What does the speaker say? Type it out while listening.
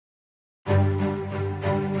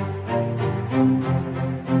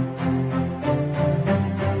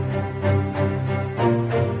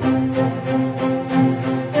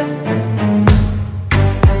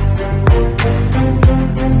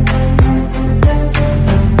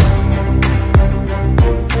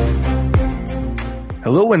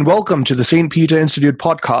Hello and welcome to the St. Peter Institute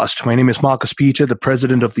podcast. My name is Marcus Peter, the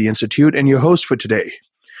president of the Institute, and your host for today.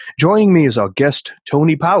 Joining me is our guest,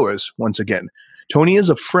 Tony Powers, once again. Tony is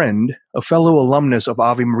a friend, a fellow alumnus of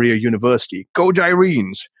Ave Maria University. Go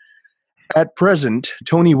Gyrenes! At present,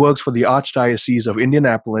 Tony works for the Archdiocese of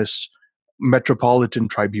Indianapolis Metropolitan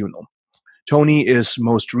Tribunal. Tony is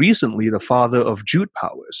most recently the father of Jude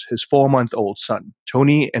Powers, his 4-month-old son.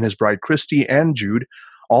 Tony and his bride Christy and Jude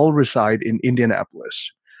all reside in Indianapolis.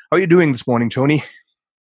 How are you doing this morning, Tony?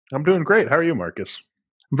 I'm doing great. How are you, Marcus?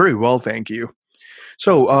 Very well, thank you.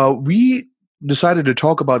 So we decided to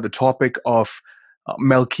talk about the topic of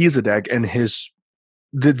Melchizedek and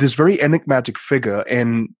this very enigmatic figure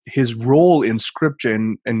and his role in Scripture,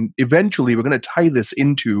 and eventually we're going to tie this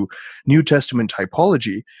into New Testament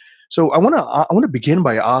typology. So I want to begin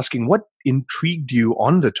by asking what intrigued you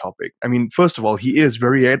on the topic. I mean, first of all, he is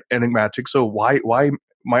very enigmatic. So why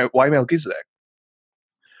Melchizedek?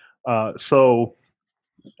 So,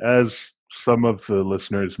 as some of the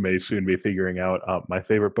listeners may soon be figuring out, my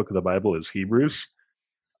favorite book of the Bible is Hebrews,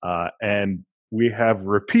 and we have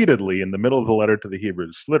repeatedly in the middle of the letter to the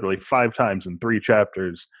Hebrews, literally 5 times in 3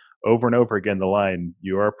 chapters, over and over again, the line,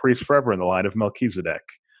 "You are a priest forever," in the line of Melchizedek.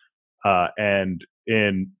 And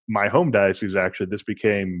in my home diocese, actually, this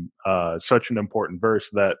became such an important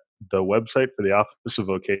verse that the website for the Office of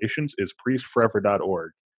Vocations is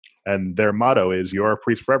priestforever.org. And their motto is, "You are a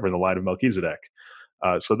priest forever," in the line of Melchizedek.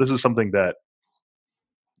 So this is something that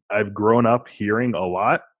I've grown up hearing a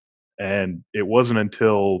lot. And it wasn't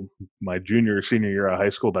until my junior or senior year of high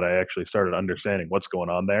school that I actually started understanding what's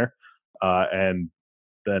going on there. And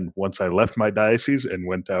then once I left my diocese and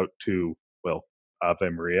went out to, Ave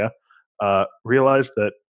Maria, realized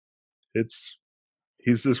that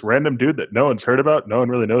he's this random dude that no one's heard about, no one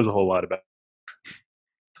really knows a whole lot about,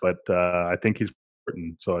 but I think he's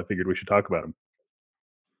important, so I figured we should talk about him.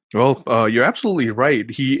 Well, you're absolutely right.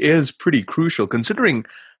 He is pretty crucial, considering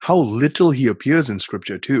how little he appears in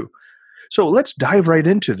Scripture, too. So let's dive right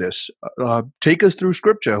into this. Take us through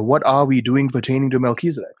Scripture. What are we doing pertaining to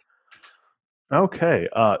Melchizedek? Okay,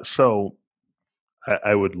 so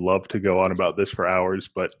I would love to go on about this for hours,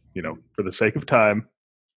 but for the sake of time,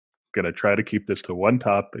 going to try to keep this to one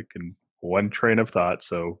topic and one train of thought.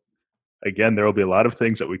 So again, there will be a lot of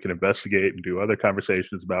things that we can investigate and do other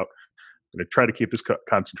conversations about. I'm going to try to keep this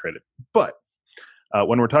concentrated. But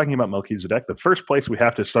when we're talking about Melchizedek, the first place we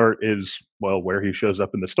have to start is, where he shows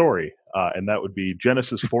up in the story. And that would be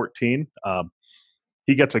Genesis 14.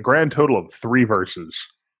 He gets a grand total of 3 verses.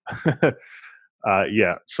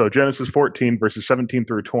 So Genesis 14, verses 17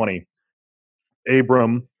 through 20.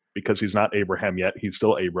 Abram, because he's not Abraham yet, he's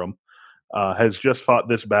still Abram, has just fought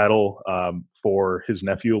this battle for his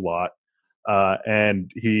nephew Lot.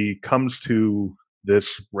 And he comes to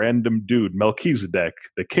this random dude, Melchizedek,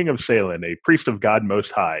 the king of Salem, a priest of God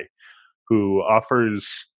Most High, who offers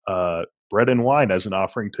bread and wine as an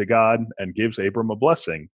offering to God and gives Abram a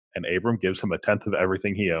blessing. And Abram gives him 1/10 of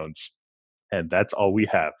everything he owns. And that's all we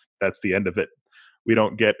have. That's the end of it. We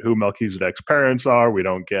don't get who Melchizedek's parents are. We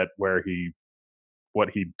don't get what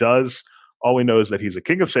he does. All we know is that he's a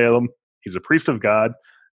king of Salem. He's a priest of God,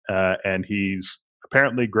 and he's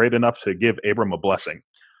apparently great enough to give Abram a blessing.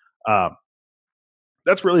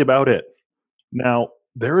 That's really about it. Now,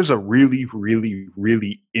 there is a really, really,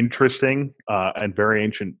 really interesting and very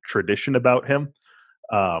ancient tradition about him.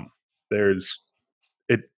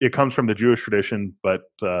 It comes from the Jewish tradition, but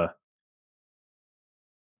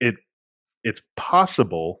it's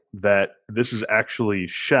possible that this is actually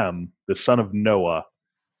Shem, the son of Noah,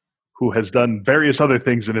 who has done various other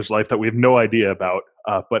things in his life that we have no idea about,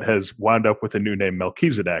 but has wound up with a new name,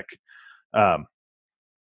 Melchizedek.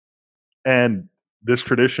 And this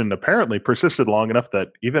tradition apparently persisted long enough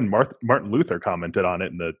that even Martin Luther commented on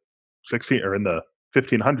it in the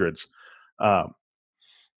 1500s.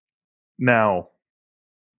 Now,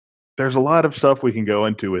 there's a lot of stuff we can go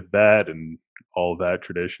into with that and all that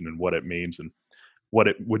tradition and what it means and what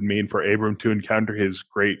it would mean for Abram to encounter his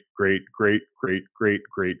great, great, great, great, great,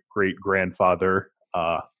 great, great grandfather,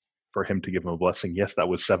 for him to give him a blessing. Yes, that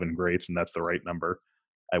was 7 greats, and that's the right number.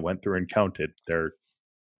 I went through and counted. There are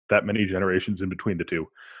that many generations in between the two.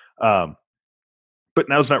 But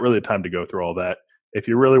now's not really the time to go through all that. If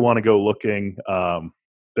you really want to go looking,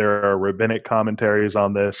 there are rabbinic commentaries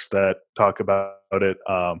on this that talk about it.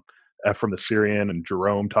 Ephraim the Syrian and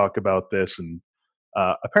Jerome talk about this, and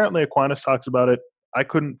apparently Aquinas talks about it. I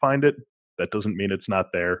couldn't find it. That doesn't mean it's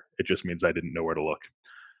not there. It just means I didn't know where to look.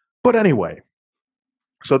 But anyway,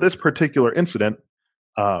 so this particular incident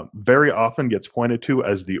very often gets pointed to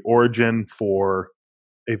as the origin for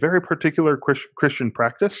a very particular Christian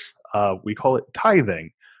practice we call it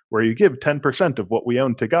tithing, where you give 10% of what we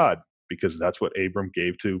own to God, because that's what Abram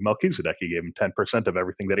gave to Melchizedek. He gave him 10% of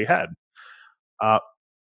everything that he had. Uh,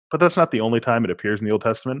 but that's not the only time it appears in the Old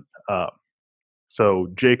Testament. So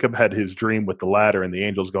Jacob had his dream with the ladder and the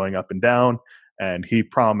angels going up and down, and he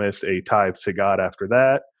promised a tithe to God after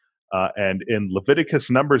that. And in Leviticus,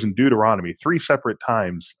 Numbers, and Deuteronomy, 3 separate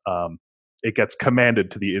times, it gets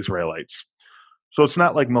commanded to the Israelites. So it's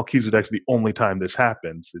not like Melchizedek's the only time this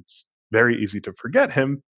happens. It's very easy to forget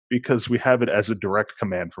him because we have it as a direct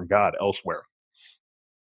command from God elsewhere.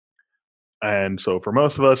 And so for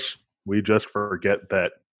most of us, we just forget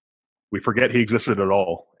that we forget he existed at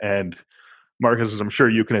all. And Marcus, as I'm sure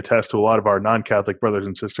you can attest to, a lot of our non-Catholic brothers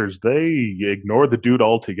and sisters, they ignore the dude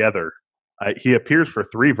altogether. He appears for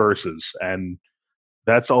 3 verses, and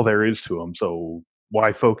that's all there is to him. So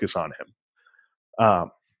why focus on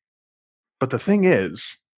him? But the thing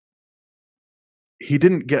is, he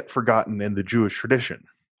didn't get forgotten in the Jewish tradition,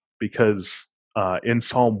 because in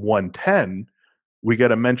Psalm 110, we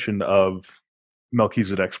get a mention of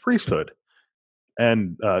Melchizedek's priesthood.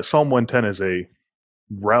 And Psalm 110 is a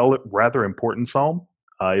rather important psalm.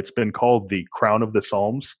 It's been called the Crown of the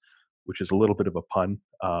Psalms, which is a little bit of a pun,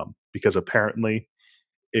 because apparently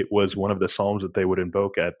it was one of the psalms that they would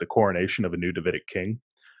invoke at the coronation of a new Davidic king.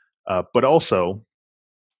 But also,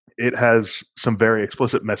 it has some very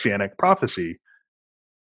explicit messianic prophecy,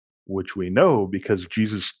 which we know because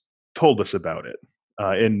Jesus told us about it.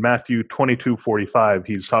 In Matthew 22:45,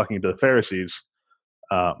 he's talking to the Pharisees,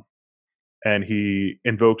 um, and he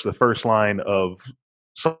invokes the first line of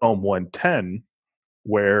Psalm 110,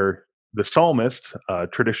 where the psalmist,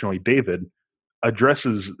 traditionally David,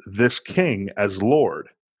 addresses this king as Lord,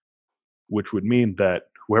 which would mean that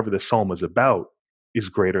whoever this psalm is about is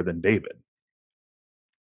greater than David,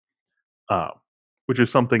 uh, which is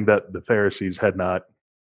something that the Pharisees had not,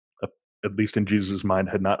 uh, at least in Jesus' mind,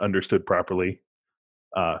 had not understood properly.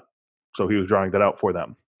 Uh, so he was drawing that out for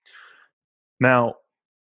them. Now,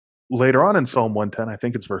 later on in Psalm 110, I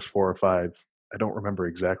think it's verse 4 or 5. I don't remember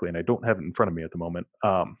exactly, and I don't have it in front of me at the moment.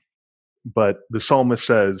 But the psalmist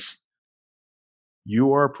says,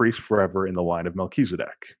 "You are a priest forever in the line of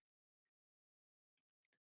Melchizedek."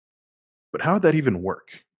 But how would that even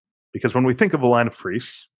work? Because when we think of a line of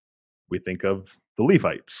priests, we think of the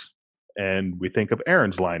Levites, and we think of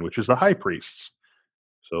Aaron's line, which is the high priests.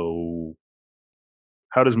 So,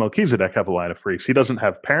 how does Melchizedek have a line of priests? He doesn't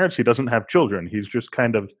have parents, he doesn't have children. He's just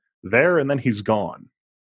kind of there and then he's gone.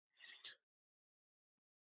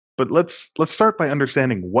 But let's start by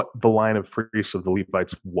understanding what the line of priests of the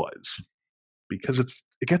Levites was, because it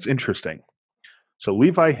gets interesting. So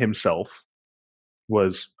Levi himself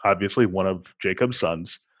was obviously one of Jacob's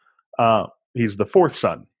sons. He's the fourth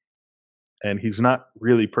son, and he's not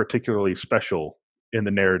really particularly special in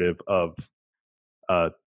the narrative of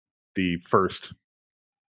uh, the first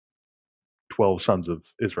 12 sons of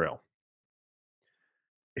Israel.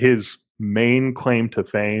 His main claim to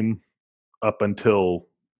fame up until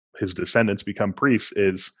his descendants become priests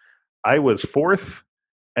is, I was fourth,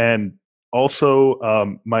 and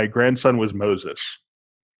also my grandson was Moses.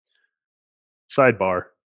 Sidebar,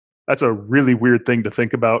 that's a really weird thing to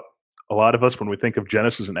think about. A lot of us, when we think of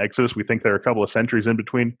Genesis and Exodus, we think there are a couple of centuries in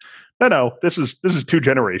between. No, this is 2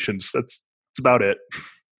 generations. That's about it.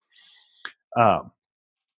 Um,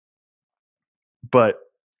 but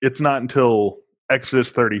it's not until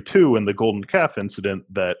Exodus 32 and the golden calf incident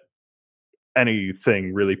that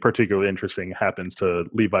anything really particularly interesting happens to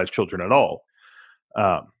Levi's children at all.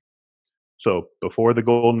 Um, so before the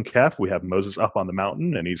golden calf, we have Moses up on the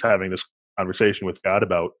mountain, and he's having this conversation with God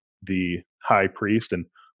about the high priest and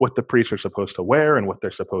what the priests are supposed to wear and what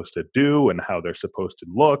they're supposed to do and how they're supposed to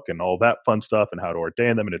look and all that fun stuff and how to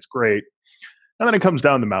ordain them, and it's great. And then it comes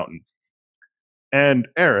down the mountain. And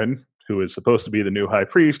Aaron, who is supposed to be the new high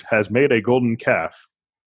priest, has made a golden calf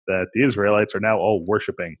that the Israelites are now all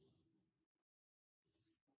worshiping,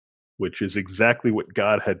 which is exactly what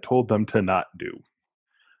God had told them to not do.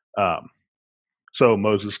 Um, so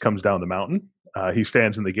Moses comes down the mountain. He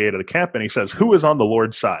stands in the gate of the camp and he says, "Who is on the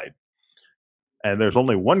Lord's side?" And there's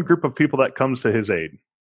only one group of people that comes to his aid: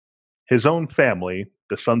 his own family,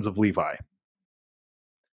 the sons of Levi.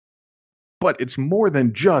 But it's more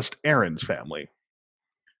than just Aaron's family.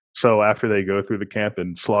 So after they go through the camp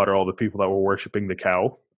and slaughter all the people that were worshiping the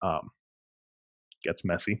cow, gets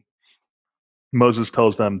messy. Moses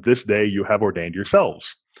tells them, "This day you have ordained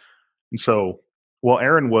yourselves." And so, while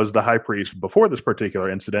Aaron was the high priest before this particular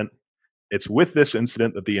incident, it's with this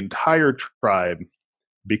incident that the entire tribe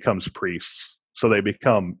becomes priests. So they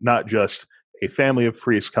become not just a family of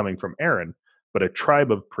priests coming from Aaron, but a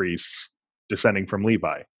tribe of priests descending from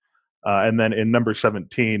Levi. And then in number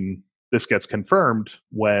 17, this gets confirmed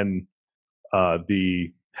when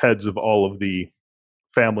the heads of all of the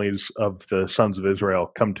families of the sons of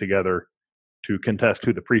Israel come together to contest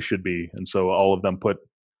who the priest should be. And so all of them put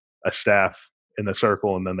a staff in the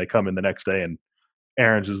circle, and then they come in the next day, and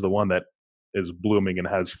Aaron's is the one that is blooming and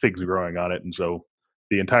has figs growing on it. And so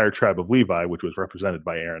the entire tribe of Levi, which was represented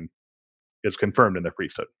by Aaron, is confirmed in the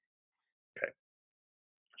priesthood. Okay.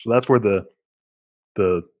 So that's where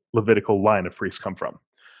the Levitical line of priests come from.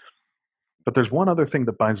 But there's one other thing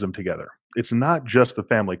that binds them together. It's not just the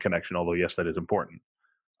family connection, although yes, that is important.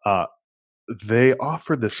 They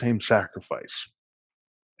offer the same sacrifice.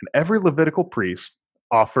 And every Levitical priest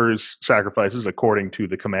offers sacrifices according to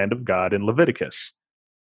the command of God in Leviticus.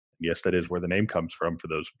 Yes, that is where the name comes from, for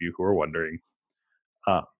those of you who are wondering.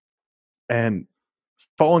 And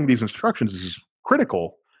following these instructions is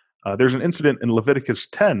critical. There's an incident in Leviticus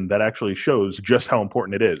 10 that actually shows just how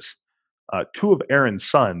important it is. Two of Aaron's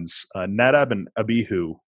sons, Nadab and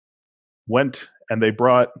Abihu, went and they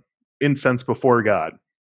brought incense before God,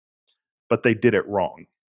 but they did it wrong.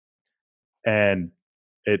 And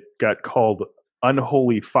it got called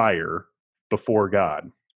unholy fire before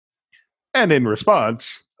God. And in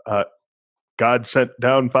response, God sent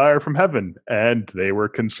down fire from heaven, and they were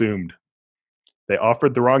consumed. They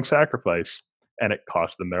offered the wrong sacrifice, and it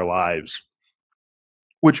cost them their lives.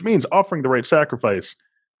 Which means offering the right sacrifice,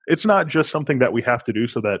 it's not just something that we have to do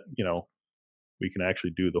so that, we can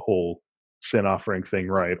actually do the whole sin offering thing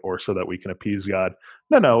right, or so that we can appease God.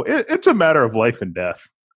 No, it's a matter of life and death.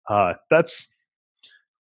 That's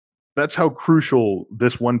how crucial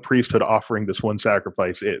this one priesthood offering this one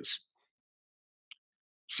sacrifice is.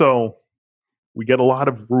 So we get a lot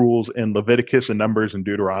of rules in Leviticus and Numbers and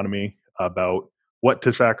Deuteronomy about what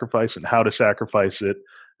to sacrifice and how to sacrifice it.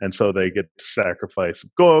 And so they get to sacrifice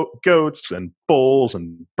goats and bulls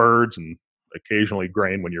and birds and occasionally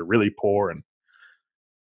grain when you're really poor, and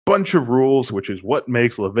bunch of rules, which is what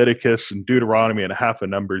makes Leviticus and Deuteronomy and half of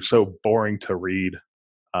Numbers so boring to read.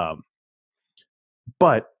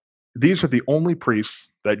 But these are the only priests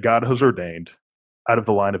that God has ordained out of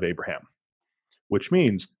the line of Abraham, which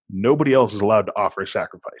means nobody else is allowed to offer a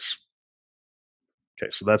sacrifice. Okay,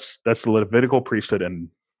 so that's the Levitical priesthood and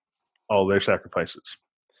all their sacrifices.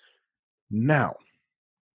 Now,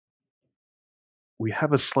 we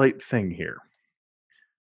have a slight thing here,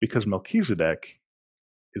 because Melchizedek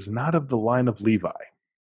is not of the line of Levi,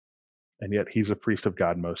 and yet he's a priest of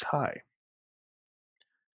God Most High.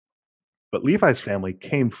 But Levi's family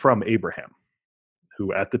came from Abraham,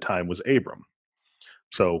 who at the time was Abram.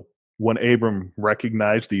 So when Abram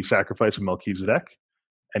recognized the sacrifice of Melchizedek,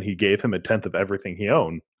 and he gave him a tenth of everything he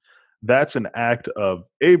owned, that's an act of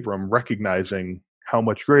Abram recognizing how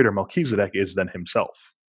much greater Melchizedek is than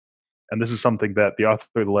himself. And this is something that the author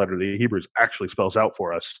of the letter to the Hebrews actually spells out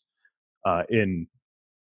for us in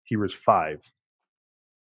Hebrews 5.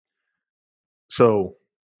 So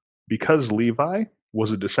because Levi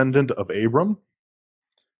was a descendant of Abram,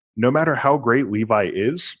 no matter how great Levi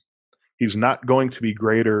is, he's not going to be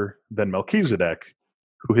greater than Melchizedek,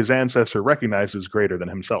 who his ancestor recognizes greater than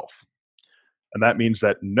himself. And that means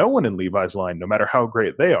that no one in Levi's line, no matter how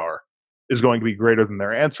great they are, is going to be greater than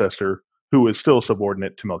their ancestor, who is still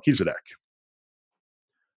subordinate to Melchizedek.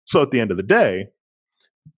 So at the end of the day,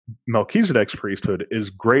 Melchizedek's priesthood is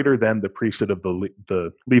greater than the priesthood of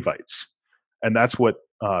the Levites. And that's what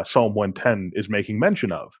Psalm 110 is making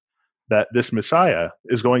mention of, that this Messiah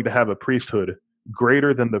is going to have a priesthood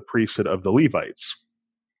greater than the priesthood of the Levites,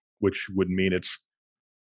 which would mean it's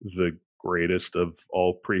the greatest of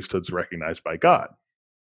all priesthoods recognized by God.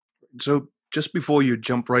 So just before you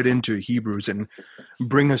jump right into Hebrews and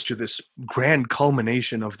bring us to this grand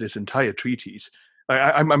culmination of this entire treatise,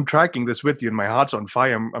 I'm tracking this with you, and my heart's on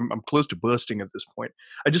fire. I'm close to bursting at this point.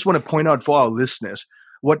 I just want to point out for our listeners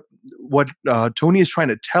what Tony is trying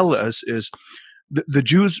to tell us is the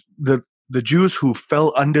Jews who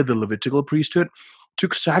fell under the Levitical priesthood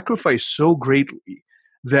took sacrifice so greatly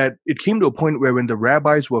that it came to a point where when the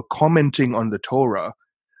rabbis were commenting on the Torah,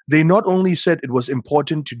 they not only said it was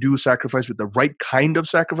important to do sacrifice with the right kind of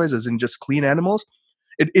sacrifice, as in just clean animals,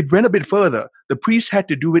 it went a bit further. The priest had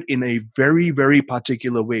to do it in a very, very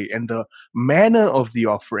particular way. And the manner of the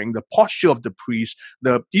offering, the posture of the priest,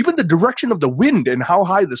 even the direction of the wind and how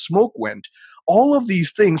high the smoke went, all of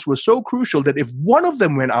these things were so crucial that if one of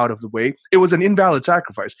them went out of the way, it was an invalid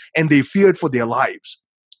sacrifice, and they feared for their lives.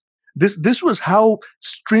 This was how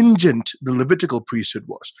stringent the Levitical priesthood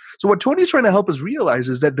was. So what Tony's trying to help us realize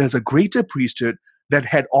is that there's a greater priesthood that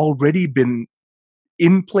had already been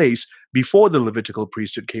in place before the Levitical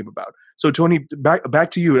priesthood came about. So, Tony,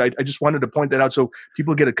 back to you. I just wanted to point that out so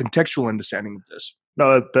people get a contextual understanding of this.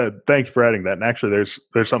 No, thank you for adding that. And actually,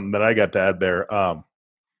 there's something that I got to add there.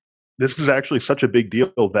 This is actually such a big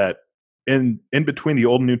deal that in between the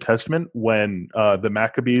Old and New Testament, when the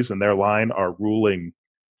Maccabees and their line are ruling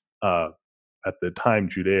at the time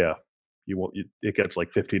Judea, it gets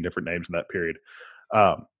like 15 different names in that period.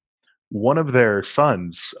 One of their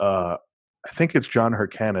sons, I think it's John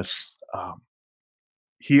Hyrcanus,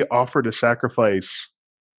 he offered a sacrifice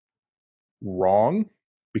wrong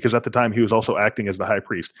because at the time he was also acting as the high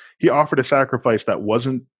priest. He offered a sacrifice that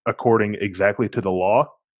wasn't according exactly to the law,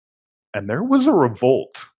 and there was a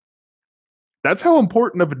revolt. That's how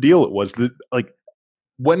important of a deal it was. That, like,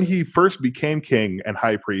 when he first became king and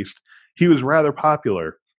high priest, he was rather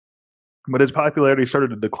popular, but his popularity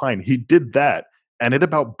started to decline. He did that, and it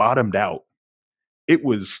about bottomed out.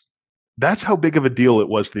 That's how big of a deal it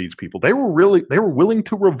was to these people. They were willing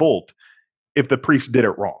to revolt if the priest did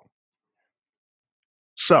it wrong.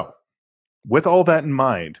 So, with all that in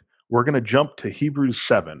mind, we're going to jump to Hebrews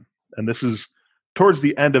 7, and this is towards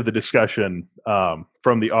the end of the discussion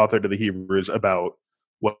from the author to the Hebrews about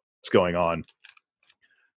what's going on.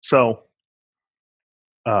 So,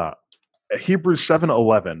 Hebrews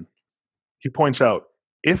 7:11, he points out,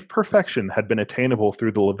 if perfection had been attainable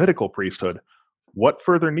through the Levitical priesthood, what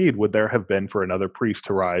further need would there have been for another priest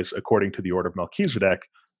to rise according to the order of Melchizedek,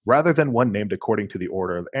 rather than one named according to the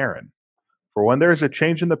order of Aaron? For when there is a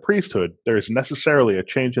change in the priesthood, there is necessarily a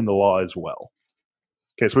change in the law as well.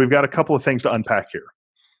 Okay, so we've got a couple of things to unpack here.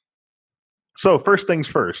 So first things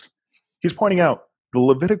first, he's pointing out the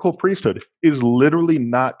Levitical priesthood is literally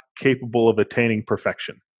not capable of attaining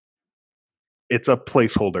perfection. It's a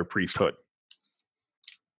placeholder priesthood.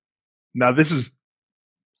 Now, this is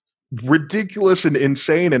ridiculous and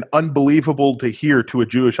insane and unbelievable to hear to a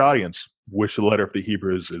Jewish audience, which the letter of the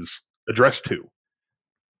Hebrews is addressed to.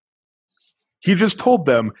 He just told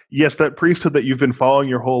them, yes, that priesthood that you've been following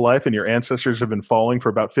your whole life and your ancestors have been following for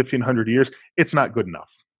about 1,500 years, it's not good enough.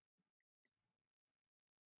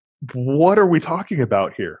 What are we talking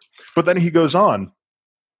about here? But then he goes on,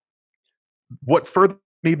 what further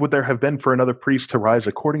need would there have been for another priest to rise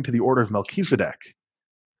according to the order of Melchizedek?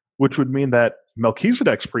 Which would mean that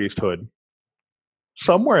Melchizedek's priesthood,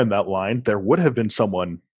 somewhere in that line, there would have been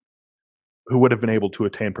someone who would have been able to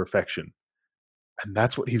attain perfection. And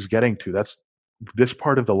that's what he's getting to. This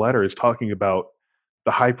part of the letter is talking about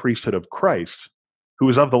the high priesthood of Christ, who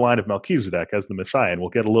is of the line of Melchizedek as the Messiah. And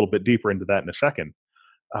we'll get a little bit deeper into that in a second.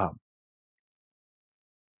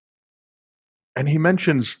 And he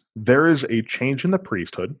mentions there is a change in the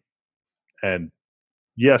priesthood. And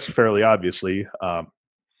yes, fairly obviously.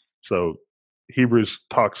 So Hebrews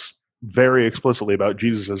talks very explicitly about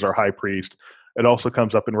Jesus as our high priest. It also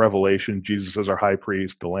comes up in Revelation, Jesus as our high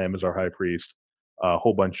priest, the Lamb is our high priest, a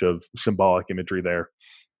whole bunch of symbolic imagery there.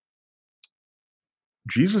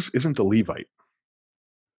 Jesus isn't a Levite.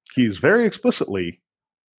 He's very explicitly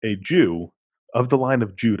a Jew of the line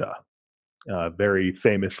of Judah. Very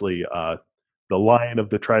famously, the Lion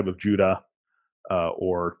of the tribe of Judah,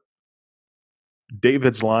 or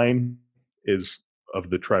David's line is of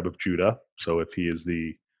the tribe of Judah. So if he is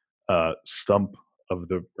the stump of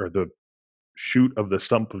the shoot of the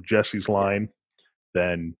stump of Jesse's line,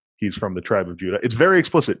 then he's from the tribe of Judah. It's very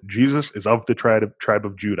explicit. Jesus is of the tribe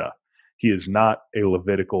of Judah. He is not a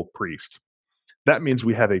Levitical priest. That means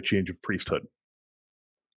we have a change of priesthood.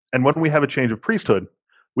 And when we have a change of priesthood,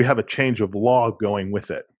 we have a change of law going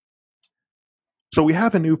with it. So we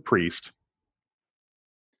have a new priest,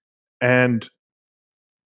 and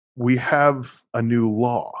we have a new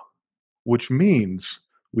law, which means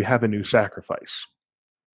we have a new sacrifice.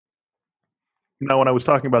 Now, when I was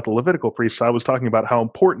talking about the Levitical priests, I was talking about how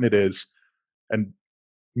important it is, and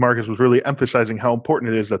Marcus was really emphasizing how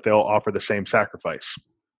important it is that they'll offer the same sacrifice.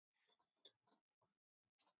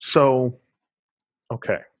 So,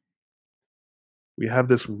 okay. We have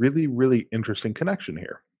this really, really interesting connection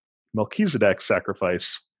here. Melchizedek's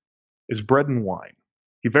sacrifice is bread and wine.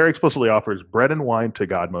 He very explicitly offers bread and wine to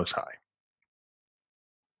God Most High.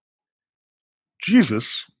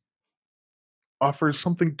 Jesus offers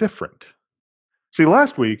something different. See,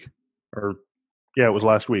 last week, it was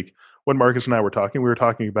last week, when Marcus and I were talking, we were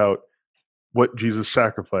talking about what Jesus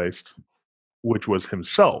sacrificed, which was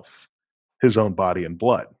himself, his own body and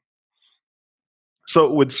blood. So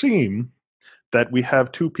it would seem that we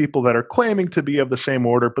have two people that are claiming to be of the same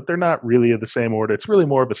order, but they're not really of the same order. It's really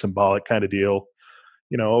more of a symbolic kind of deal.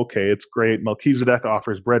 Okay, it's great. Melchizedek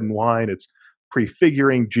offers bread and wine. It's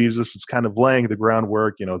prefiguring Jesus. It's kind of laying the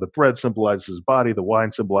groundwork. The bread symbolizes his body. The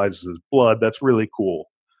wine symbolizes his blood. That's really cool.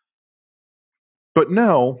 But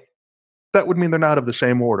now that would mean they're not of the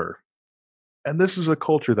same order. And this is a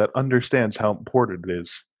culture that understands how important it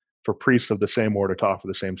is for priests of the same order to offer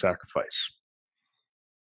the same sacrifice.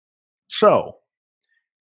 So,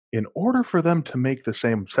 in order for them to make the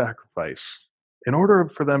same sacrifice, in order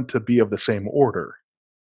for them to be of the same order,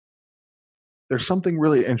 there's something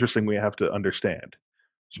really interesting we have to understand.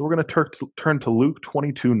 So we're going to turn to Luke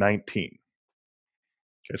 22:19.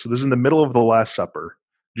 Okay, so this is in the middle of the Last Supper.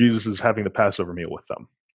 Jesus is having the Passover meal with them.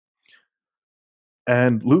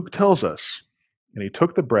 And Luke tells us, and he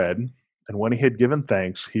took the bread, and when he had given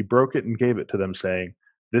thanks, he broke it and gave it to them, saying,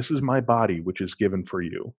 "This is my body, which is given for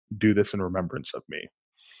you. Do this in remembrance of me."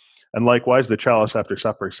 And likewise, the chalice after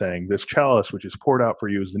supper, saying, "This chalice which is poured out for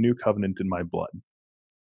you is the new covenant in my blood."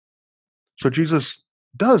 So Jesus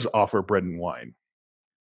does offer bread and wine,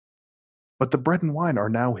 but the bread and wine are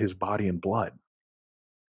now his body and blood.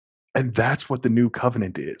 And that's what the new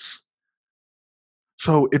covenant is.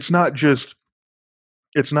 So it's not just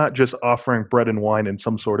offering bread and wine in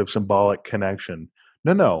some sort of symbolic connection.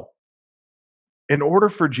 No. In order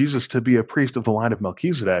for Jesus to be a priest of the line of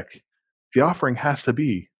Melchizedek, the offering has to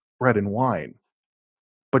be bread and wine.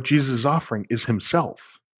 But Jesus' offering is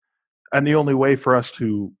himself. And the only way for us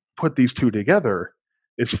to put these two together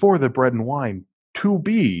is for the bread and wine to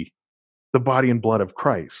be the body and blood of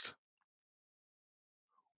Christ,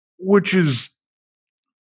 which is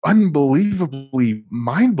unbelievably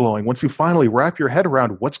mind-blowing once you finally wrap your head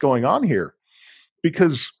around what's going on here.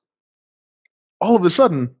 Because all of a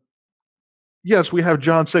sudden, yes, we have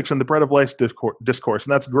John 6 and the bread of life discourse,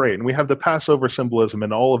 and that's great. And we have the Passover symbolism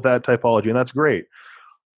and all of that typology, and that's great.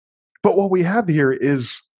 But what we have here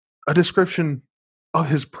is a description of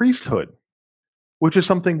his priesthood, which is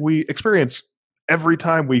something we experience every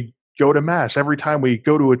time we go to Mass, every time we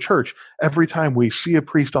go to a church, every time we see a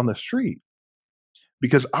priest on the street.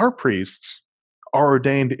 Because our priests are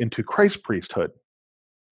ordained into Christ's priesthood.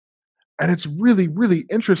 And it's really, really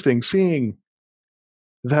interesting seeing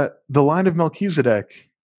that the line of Melchizedek,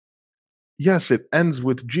 yes, it ends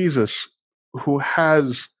with Jesus, who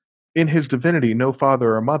has in his divinity no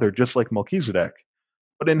father or mother, just like Melchizedek.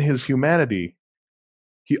 But in his humanity,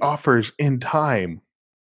 he offers in time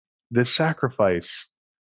this sacrifice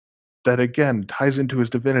that again ties into his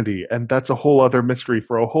divinity. And that's a whole other mystery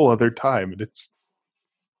for a whole other time. And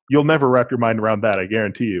you'll never wrap your mind around that, I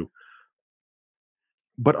guarantee you.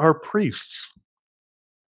 But our priests,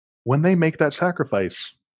 when they make that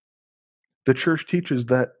sacrifice, the church teaches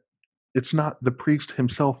that it's not the priest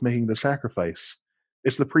himself making the sacrifice.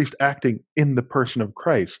 It's the priest acting in the person of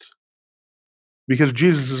Christ. Because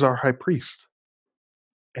Jesus is our high priest.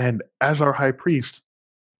 And as our high priest,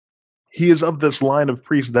 he is of this line of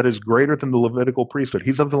priests that is greater than the Levitical priesthood.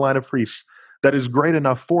 He's of the line of priests that is great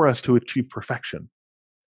enough for us to achieve perfection.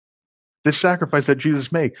 This sacrifice that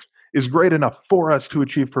Jesus makes is great enough for us to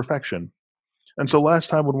achieve perfection. And so last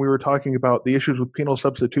time when we were talking about the issues with penal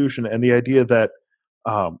substitution and the idea that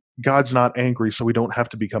God's not angry, so we don't have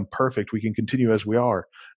to become perfect, we can continue as we are.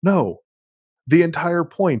 No, the entire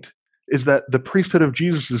point is that the priesthood of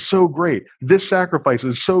Jesus is so great, this sacrifice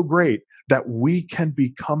is so great, that we can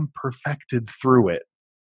become perfected through it.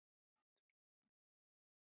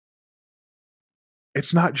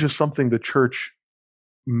 It's not just something the church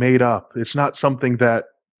made up. It's not something that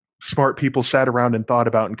smart people sat around and thought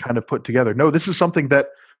about and kind of put together. No, this is something that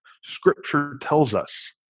Scripture tells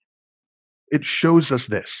us. It shows us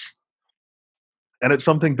this. And it's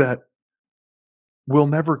something that we'll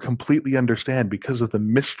never completely understand because of the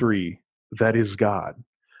mystery that is God.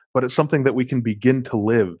 But it's something that we can begin to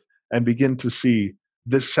live and begin to see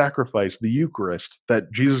this sacrifice, the Eucharist,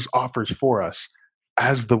 that Jesus offers for us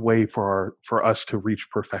as the way for us to reach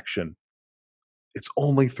perfection. It's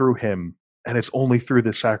only through him, and it's only through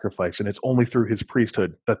this sacrifice, and it's only through his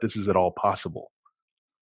priesthood that this is at all possible.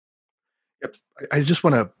 Yep. I just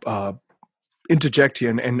want to interject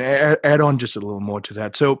here and add on just a little more to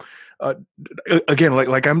that. So again,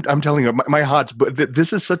 like I'm telling you, my heart's, but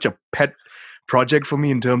this is such a pet project for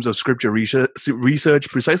me in terms of scripture research,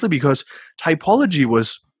 precisely because typology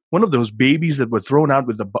was one of those babies that were thrown out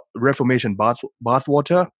with the Reformation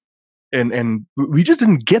bathwater, and we just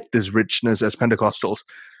didn't get this richness as Pentecostals.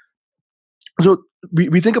 So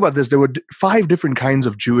we think about this. There were 5 different kinds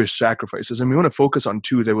of Jewish sacrifices, and we want to focus on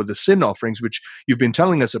 2. There were the sin offerings, which you've been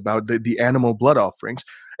telling us about, the animal blood offerings.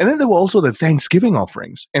 And then there were also the Thanksgiving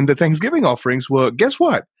offerings. And the Thanksgiving offerings were, guess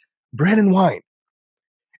what? Bread and wine.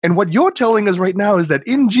 And what you're telling us right now is that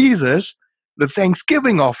in Jesus, the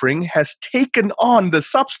Thanksgiving offering has taken on the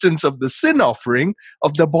substance of the sin offering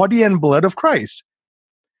of the body and blood of Christ.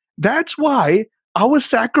 That's why our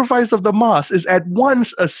sacrifice of the Mass is at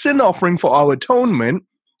once a sin offering for our atonement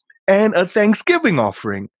and a thanksgiving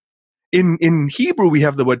offering. In Hebrew, we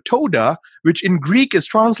have the word toda, which in Greek is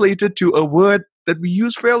translated to a word that we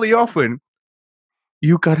use fairly often,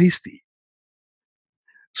 Eucharisti.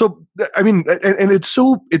 So, I mean, and it's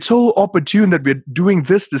so opportune that we're doing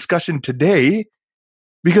this discussion today,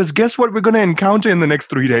 because guess what we're going to encounter in the next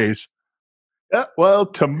 3 days? Yeah, well,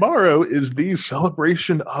 tomorrow is the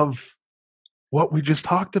celebration of what we just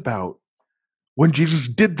talked about. When Jesus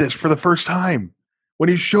did this for the first time, when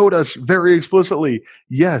he showed us very explicitly,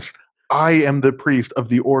 yes, I am the priest of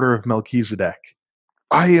the order of Melchizedek.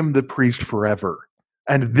 I am the priest forever.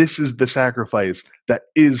 And this is the sacrifice that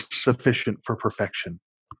is sufficient for perfection.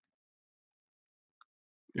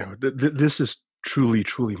 This is truly,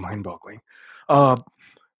 truly mind-boggling.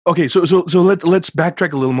 Okay, so let's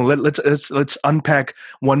backtrack a little more. Let's unpack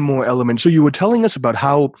one more element. So you were telling us about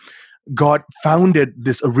how God founded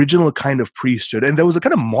this original kind of priesthood, and there was a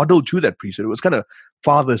kind of model to that priesthood. It was kind of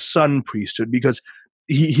father-son priesthood, because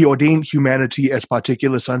he ordained humanity as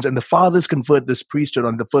particular sons, and the fathers conferred this priesthood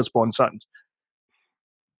on the firstborn sons.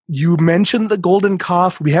 You mentioned the golden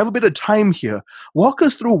calf. We have a bit of time here. Walk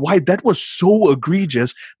us through why that was so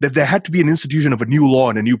egregious that there had to be an institution of a new law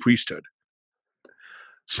and a new priesthood.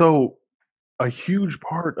 So, a huge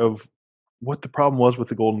part of what the problem was with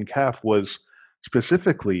the golden calf was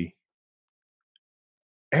specifically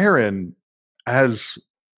Aaron, as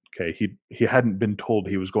okay, he hadn't been told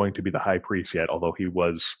he was going to be the high priest yet, although he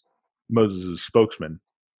was Moses' spokesman.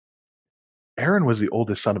 Aaron was the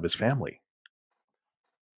oldest son of his family.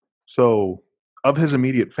 So, of his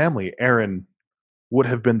immediate family, Aaron would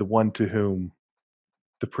have been the one to whom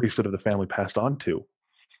the priesthood of the family passed on to.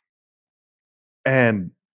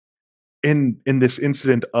 And in this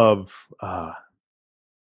incident of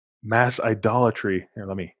mass idolatry, here,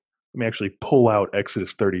 let me actually pull out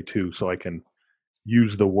Exodus 32 so I can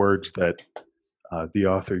use the words that the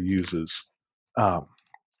author uses. Um,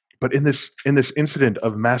 but in this incident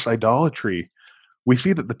of mass idolatry, we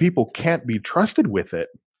see that the people can't be trusted with it.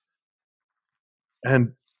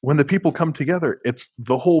 And when the people come together, it's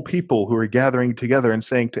the whole people who are gathering together and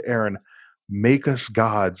saying to Aaron, "Make us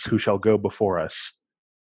gods who shall go before us,"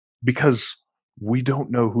 because we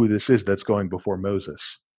don't know who this is that's going before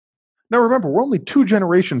Moses. Now remember, we're only 2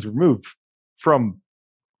 generations removed from,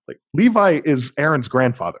 like, Levi is Aaron's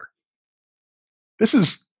grandfather. This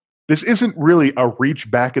is this isn't really a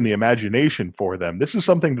reach back in the imagination for them. This is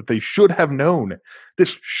something that they should have known.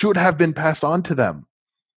 This should have been passed on to them.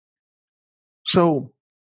 So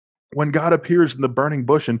when God appears in the burning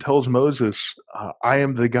bush and tells Moses, "I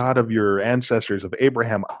am the God of your ancestors, of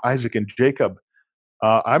Abraham, Isaac, and Jacob.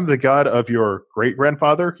 I'm the God of your great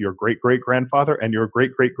grandfather, your great great grandfather, and your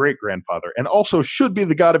great great great grandfather, and also should be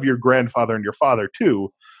the God of your grandfather and your father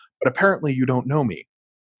too. But apparently you don't know me."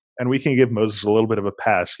 And we can give Moses a little bit of a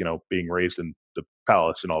pass, being raised in the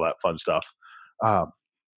palace and all that fun stuff. Um,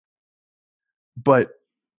 but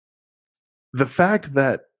the fact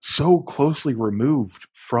that so closely removed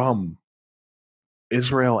from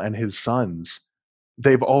Israel and his sons,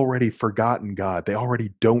 they've already forgotten God. They already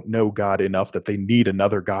don't know God enough that they need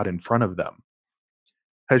another God in front of them,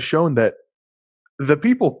 has shown that the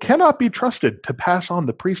people cannot be trusted to pass on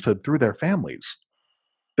the priesthood through their families.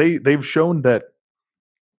 They've shown that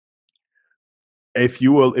if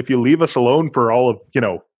you leave us alone for all of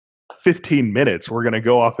 15 minutes, we're going to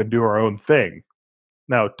go off and do our own thing.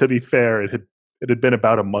 Now, to be fair, it had been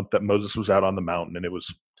about a month that Moses was out on the mountain, and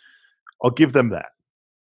I'll give them that.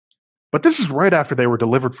 But this is right after they were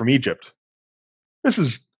delivered from Egypt. This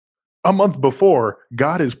is a month before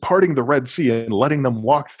God is parting the Red Sea and letting them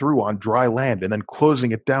walk through on dry land and then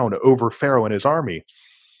closing it down over Pharaoh and his army.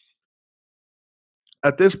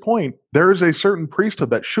 At this point, there is a certain priesthood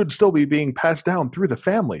that should still be being passed down through the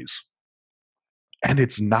families, and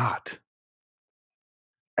it's not.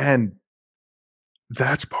 And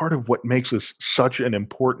that's part of what makes this such an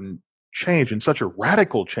important change and such a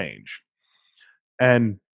radical change.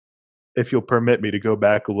 And if you'll permit me to go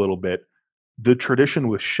back a little bit, the tradition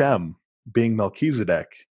with Shem being Melchizedek,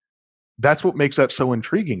 that's what makes that so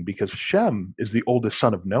intriguing, because Shem is the oldest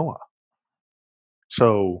son of Noah.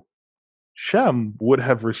 So Shem would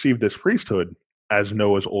have received this priesthood as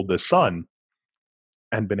Noah's oldest son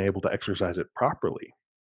and been able to exercise it properly.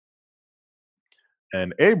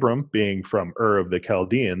 And Abram, being from Ur of the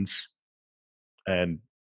Chaldeans, and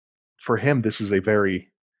for him, this is a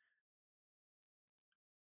very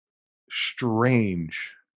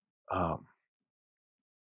strange, um,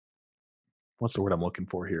 what's the word I'm looking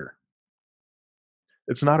for here?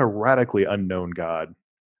 It's not a radically unknown God,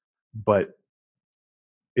 but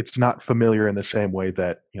it's not familiar in the same way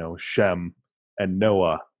that Shem and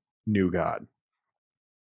Noah knew God.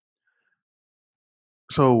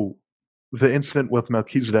 So the incident with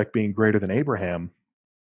Melchizedek being greater than Abraham,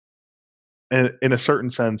 and in a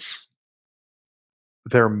certain sense,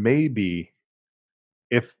 there may be,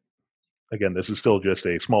 if again, this is still just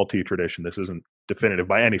a small T tradition. This isn't definitive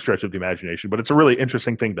by any stretch of the imagination, but it's a really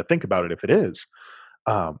interesting thing to think about it if it is.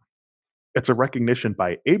 Um, it's a recognition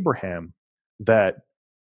by Abraham that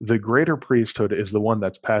the greater priesthood is the one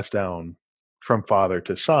that's passed down from father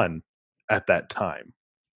to son at that time.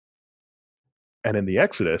 And in the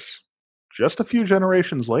Exodus, just a few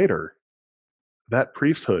generations later, that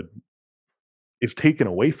priesthood is taken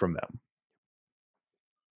away from them.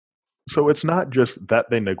 So it's not just that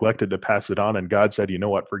they neglected to pass it on and God said, you know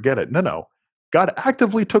what, forget it. No, no. God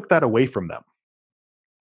actively took that away from them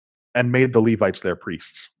and made the Levites their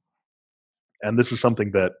priests. And this is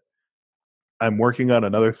something that I'm working on.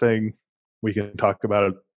 Another thing we can talk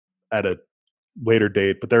about it at a later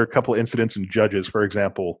date, but there are a couple of incidents in Judges, for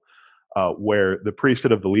example, where the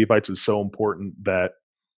priesthood of the Levites is so important that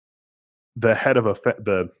the head of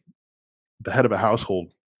the head of a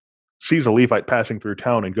household sees a Levite passing through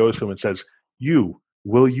town and goes to him and says, "You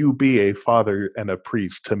will you be a father and a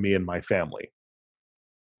priest to me and my family?"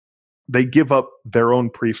 They give up their own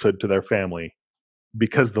priesthood to their family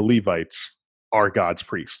because the Levites are God's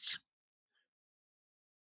priests.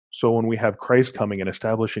 So when we have Christ coming and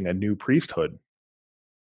establishing a new priesthood,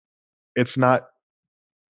 it's not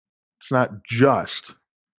it's not just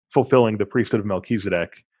fulfilling the priesthood of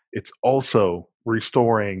Melchizedek, it's also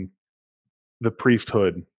restoring the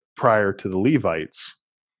priesthood prior to the Levites,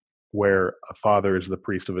 where a father is the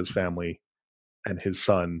priest of his family and his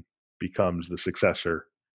son becomes the successor,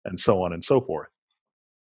 and so on and so forth.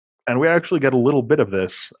 And we actually get a little bit of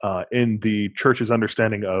this in the church's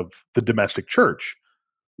understanding of the domestic church,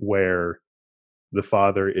 where the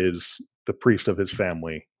father is the priest of his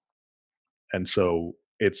family. And so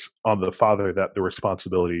it's on the father that the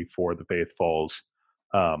responsibility for the faith falls.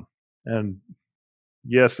 And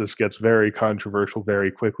yes, this gets very controversial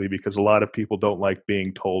very quickly because a lot of people don't like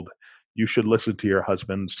being told you should listen to your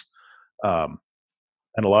husbands. Um,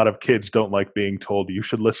 and a lot of kids don't like being told you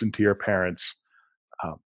should listen to your parents.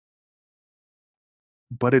 Um,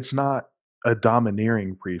 but it's not a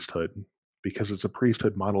domineering priesthood because it's a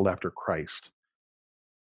priesthood modeled after Christ.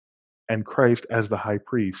 And Christ, as the high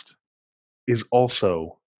priest, is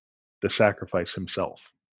also the sacrifice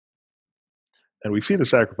himself. And we see the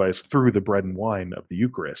sacrifice through the bread and wine of the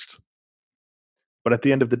Eucharist. But at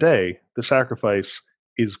the end of the day, the sacrifice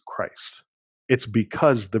is Christ. It's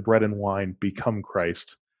because the bread and wine become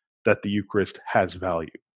Christ that the Eucharist has value.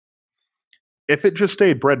 If it just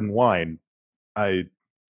stayed bread and wine, I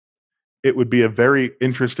it would be a very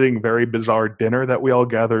interesting, very bizarre dinner that we all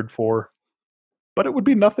gathered for, but it would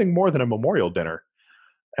be nothing more than a memorial dinner.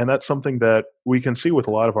 And that's something that we can see with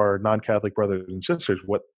a lot of our non-Catholic brothers and sisters.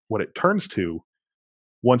 What it turns to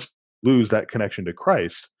once you lose that connection to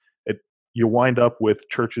Christ, it you wind up with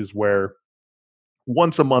churches where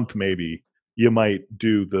once a month maybe you might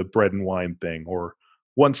do the bread and wine thing, or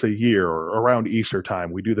once a year or around Easter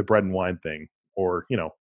time we do the bread and wine thing, or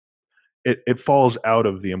it falls out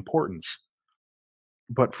of the importance.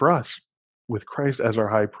 But for us, with Christ as our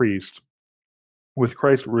high priest, with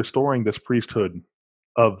Christ restoring this priesthood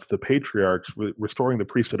of the patriarchs, restoring the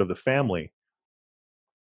priesthood of the family,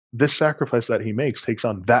 this sacrifice that he makes takes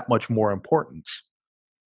on that much more importance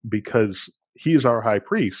because he is our high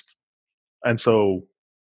priest. And so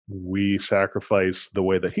we sacrifice the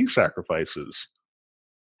way that he sacrifices,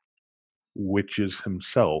 which is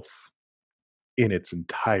himself in its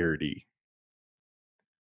entirety.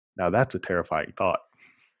 Now that's a terrifying thought.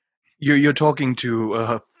 You're talking to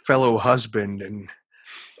a fellow husband and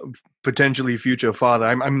potentially future father.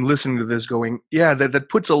 I'm listening to this going, yeah, that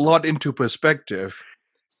puts a lot into perspective.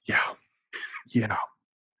 Yeah. Yeah.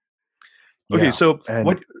 Okay, Yeah. so And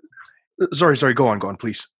what? Sorry. Go on,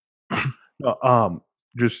 please.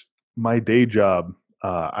 just my day job,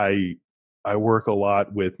 I work a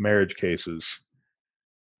lot with marriage cases,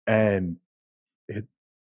 and it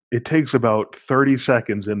it takes about 30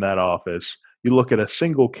 seconds in that office. You look at a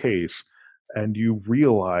single case and you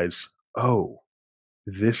realize, oh,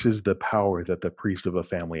 this is the power that the priest of a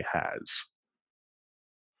family has.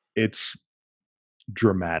 It's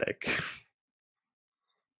dramatic.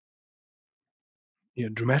 Yeah,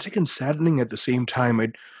 dramatic and saddening at the same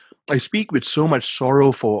time. I speak with so much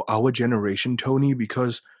sorrow for our generation, Tony,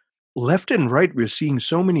 because left and right we're seeing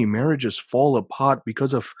so many marriages fall apart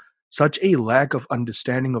because of such a lack of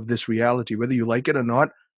understanding of this reality. Whether you like it or not,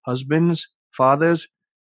 husbands, fathers,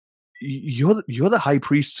 you're the high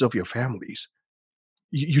priests of your families.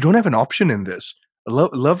 You don't have an option in this.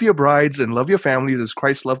 Love your brides and love your families as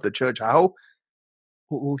Christ loved the church. How?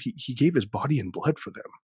 Well, he gave his body and blood for them.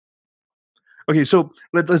 Okay, so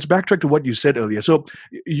let's backtrack to what you said earlier. So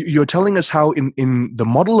you're telling us how in the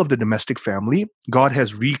model of the domestic family, God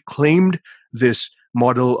has reclaimed this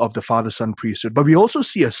model of the father-son priesthood. But we also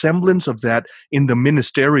see a semblance of that in the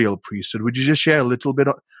ministerial priesthood. Would you just share a little bit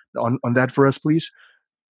on that for us, please?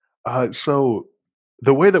 So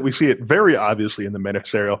the way that we see it very obviously in the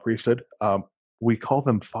ministerial priesthood, we call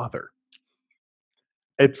them father.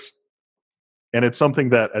 It's And it's something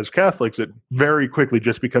that, as Catholics, it very quickly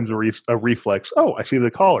just becomes a reflex. Oh, I see the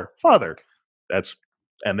collar, father. That's,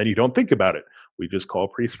 and then you don't think about it. We just call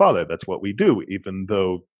priest father. That's what we do, even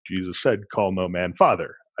though Jesus said, "Call no man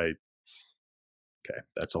father." Okay,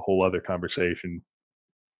 that's a whole other conversation.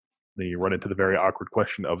 Then you run into the very awkward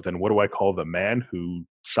question of, then what do I call the man who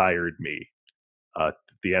sired me?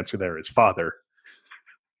 The answer there is father.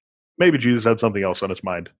 Maybe Jesus had something else on his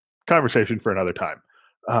mind. Conversation for another time.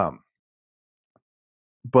 Um,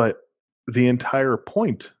 but the entire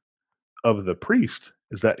point of the priest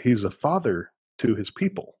is that he's a father to his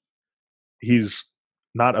people. He's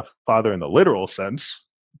not a father in the literal sense,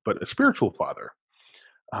 but a spiritual father.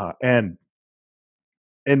 And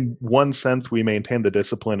in one sense, we maintain the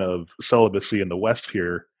discipline of celibacy in the West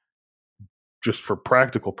here just for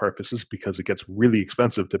practical purposes because it gets really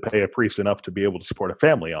expensive to pay a priest enough to be able to support a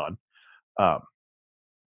family on. Um,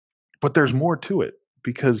 but there's more to it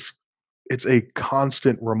because it's a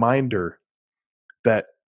constant reminder that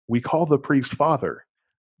we call the priest father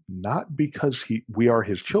not because we are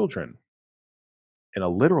his children in a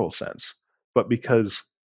literal sense, but because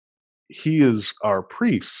he is our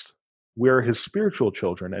priest. We're his spiritual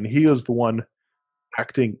children, and he is the one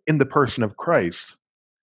acting in the person of Christ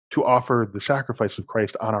to offer the sacrifice of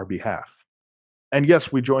Christ on our behalf. And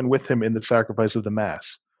yes, we join with him in the sacrifice of the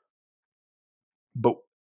Mass, but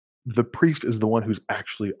the priest is the one who's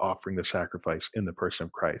actually offering the sacrifice in the person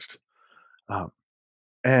of Christ. Um,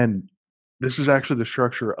 and this is actually the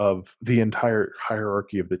structure of the entire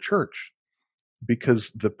hierarchy of the church,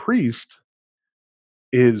 because the priest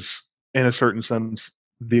is, in a certain sense,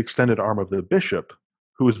 the extended arm of the bishop,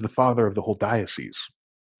 who is the father of the whole diocese.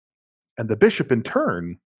 And the bishop, in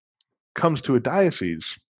turn, comes to a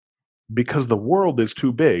diocese because the world is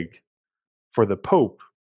too big for the pope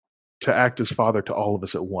to act as father to all of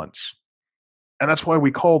us at once. And that's why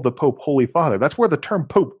we call the pope Holy Father. That's where the term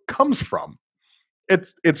pope comes from.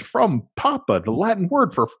 It's from papa, the Latin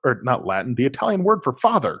word for, or not Latin, the Italian word for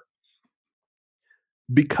father,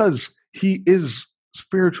 because he is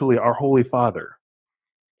spiritually our Holy Father.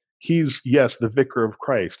 He's, yes, the vicar of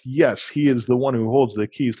Christ. Yes, he is the one who holds the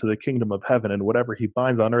keys to the kingdom of heaven, and whatever he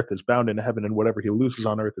binds on earth is bound in heaven, and whatever he looses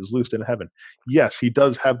on earth is loosed in heaven. Yes, he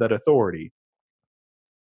does have that authority.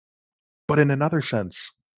 But in another sense,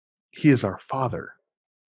 he is our Father,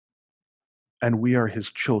 and we are his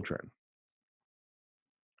children.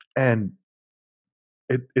 And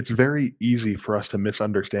it's very easy for us to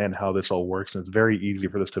misunderstand how this all works, and it's very easy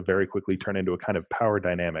for this to very quickly turn into a kind of power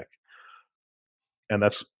dynamic. And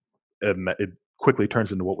it quickly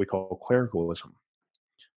turns into what we call clericalism.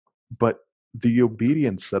 But the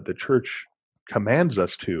obedience that the church commands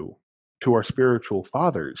us to our spiritual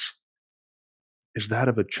fathers, is that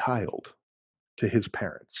of a child to his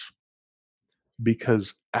parents.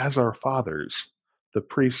 Because as our fathers, the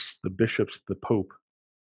priests, the bishops, the pope,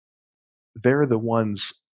 they're the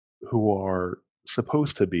ones who are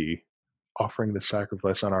supposed to be offering the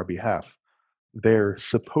sacrifice on our behalf. They're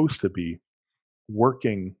supposed to be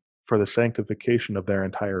working for the sanctification of their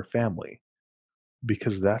entire family,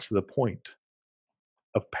 because that's the point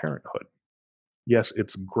of parenthood. Yes,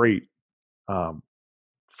 it's great um,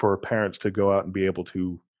 for parents to go out and be able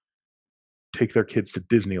to take their kids to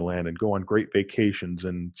Disneyland and go on great vacations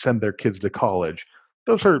and send their kids to college.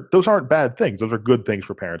 Those aren't bad things. Those are good things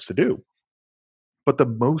for parents to do. But the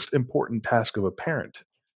most important task of a parent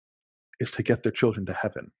is to get their children to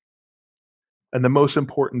heaven. And the most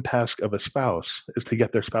important task of a spouse is to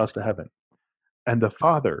get their spouse to heaven. And the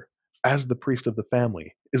father, as the priest of the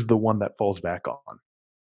family, is the one that falls back on.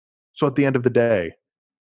 So at the end of the day,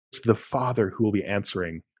 it's the father who will be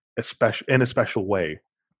answering in a special way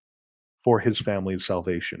for his family's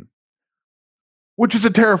salvation, which is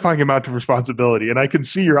a terrifying amount of responsibility. And I can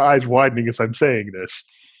see your eyes widening as I'm saying this.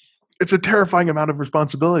 It's a terrifying amount of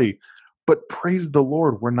responsibility. But praise the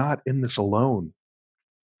Lord, we're not in this alone,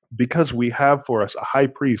 because we have for us a high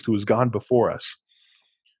priest who has gone before us.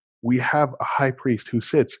 We have a high priest who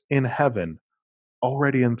sits in heaven,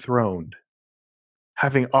 already enthroned,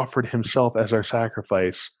 having offered himself as our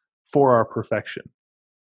sacrifice for our perfection.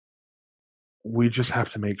 We just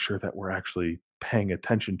have to make sure that we're actually paying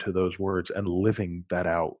attention to those words and living that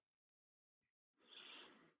out.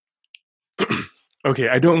 Okay,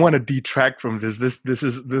 I don't want to detract from this. This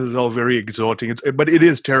is all very exhorting. But it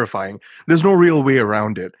is terrifying. There's no real way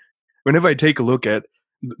around it. Whenever I take a look at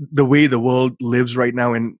the way the world lives right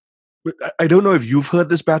now, and I don't know if you've heard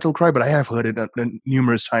this battle cry, but I have heard it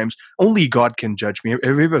numerous times. Only God can judge me. Have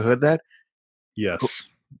you ever heard that? Oh, Yes.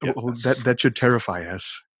 that should terrify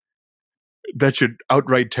us. That should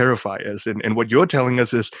outright terrify us. And what you're telling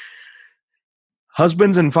us is,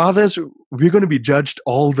 husbands and fathers, we're going to be judged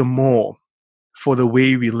all the more for the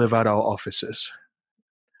way we live out our offices.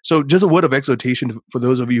 So, just a word of exhortation for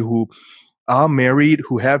those of you who are married,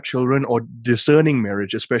 who have children, or discerning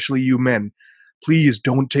marriage, especially you men. Please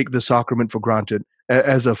don't take the sacrament for granted.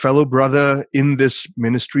 As a fellow brother in this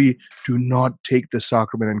ministry, do not take the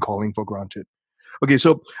sacrament and calling for granted. Okay,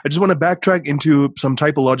 so I just want to backtrack into some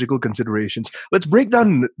typological considerations. Let's break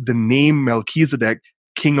down the name Melchizedek,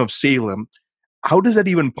 King of Salem. How does that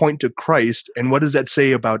even point to Christ, and what does that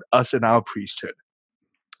say about us and our priesthood?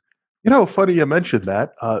 Funny you mentioned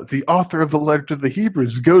that. The author of the letter to the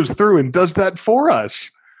Hebrews goes through and does that for us.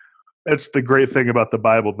 That's the great thing about the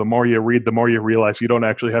Bible. The more you read, the more you realize you don't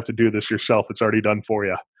actually have to do this yourself. It's already done for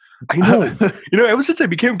you. I know. Ever since I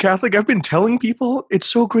became Catholic, I've been telling people it's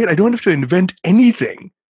so great. I don't have to invent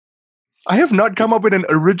anything. I have not come up with an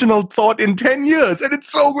original thought in 10 years, and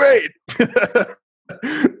it's so great.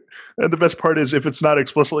 And the best part is, if it's not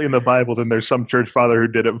explicitly in the Bible, then there's some church father who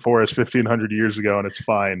did it for us 1,500 years ago, and it's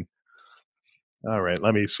fine. All right,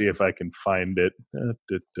 let me see if I can find it.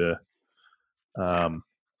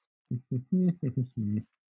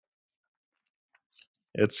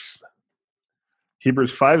 It's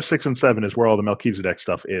Hebrews 5, 6, and 7 is where all the Melchizedek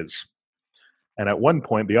stuff is. And at one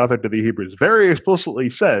point, the author to the Hebrews very explicitly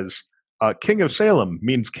says, King of Salem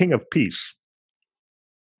means King of Peace.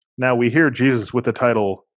 Now we hear Jesus with the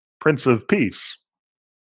title Prince of Peace.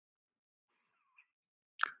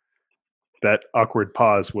 That awkward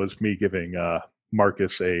pause was me giving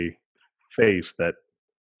Marcus a face that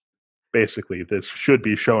basically this should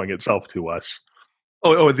be showing itself to us.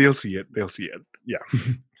 Oh, they'll see it. They'll see it. Yeah.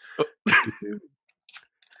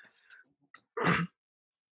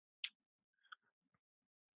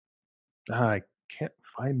 I can't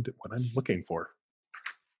find what I'm looking for.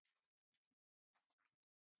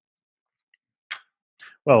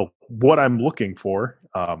 Well, what I'm looking for,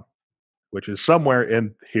 which is somewhere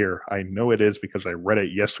in here, I know it is because I read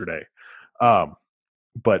it yesterday.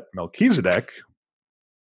 But Melchizedek,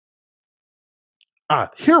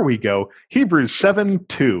 here we go. Hebrews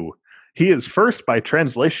 7:2. He is first by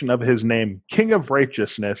translation of his name, King of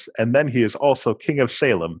Righteousness, and then he is also King of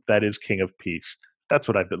Salem, that is King of Peace. That's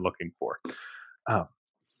what I've been looking for.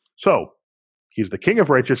 So, he's the King of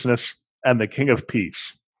Righteousness and the King of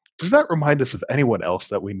Peace. Does that remind us of anyone else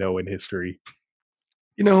that we know in history?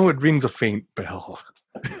 It rings a faint bell.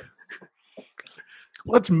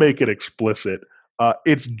 Let's make it explicit.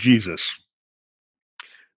 It's Jesus.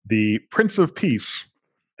 The Prince of Peace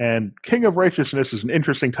and King of Righteousness is an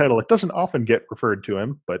interesting title. It doesn't often get referred to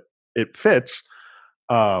him, but it fits.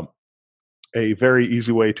 A very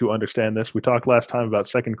easy way to understand this. We talked last time about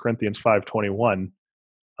 2 Corinthians 5:21,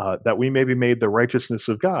 that we may be made the righteousness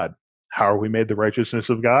of God. How are we made the righteousness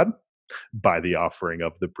of God? By the offering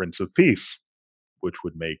of the Prince of Peace, which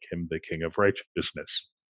would make him the King of Righteousness.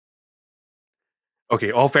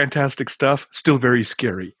 Okay, all fantastic stuff, still very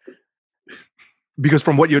scary. Because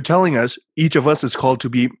from what you're telling us, each of us is called to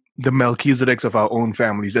be the Melchizedeks of our own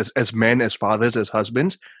families, as men, as fathers, as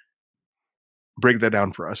husbands. Break that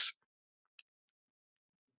down for us.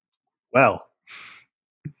 Well,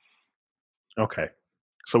 okay.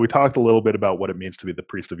 So we talked a little bit about what it means to be the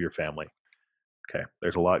priest of your family. Okay,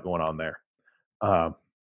 there's a lot going on there. But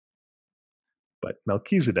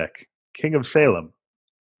Melchizedek, King of Salem,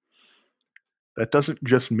 that doesn't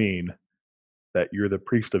just mean that you're the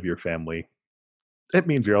priest of your family. It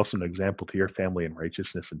means you're also an example to your family in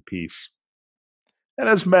righteousness and peace. And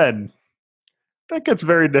as men, that gets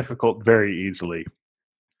very difficult very easily,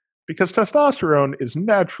 because testosterone is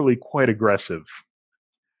naturally quite aggressive,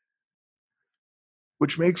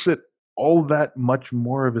 which makes it all that much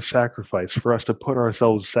more of a sacrifice for us to put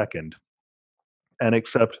ourselves second and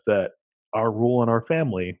accept that our role in our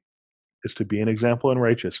family is to be an example in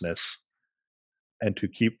righteousness and to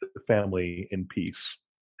keep the family in peace.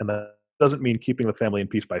 And that doesn't mean keeping the family in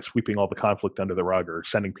peace by sweeping all the conflict under the rug or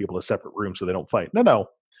sending people to separate rooms so they don't fight. No,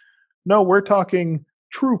 we're talking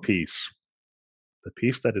true peace. The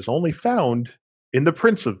peace that is only found in the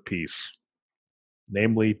Prince of Peace,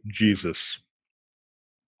 namely Jesus.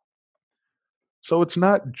 So it's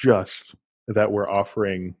not just that we're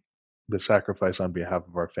offering the sacrifice on behalf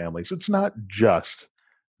of our families. It's not just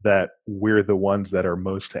that we're the ones that are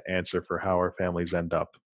most to answer for how our families end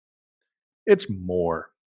up. It's more,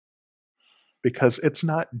 because it's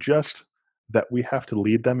not just that we have to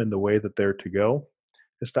lead them in the way that they're to go,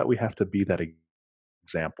 it's that we have to be that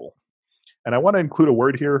example. And I want to include a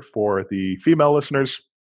word here for the female listeners.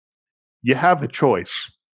 You have a choice.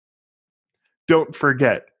 Don't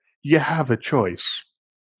forget, you have a choice.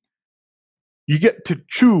 You get to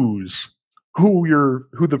choose who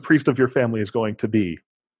the priest of your family is going to be.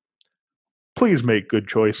 Please make good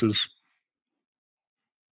choices.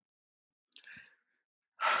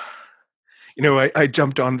 I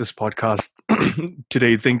jumped on this podcast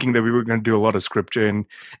today thinking that we were going to do a lot of scripture,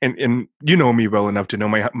 and you know me well enough to know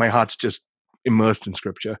my heart's just immersed in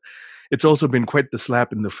scripture. It's also been quite the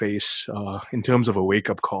slap in the face in terms of a wake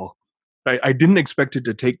up call. I didn't expect it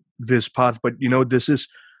to take this path, but this is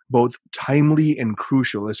both timely and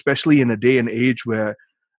crucial, especially in a day and age where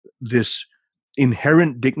this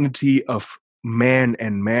inherent dignity of man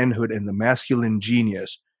and manhood and the masculine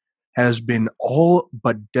genius has been all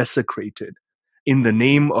but desecrated in the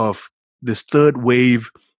name of this third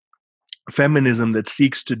wave feminism that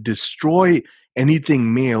seeks to destroy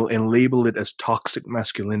anything male and label it as toxic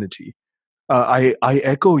masculinity. I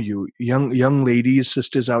echo you, young ladies,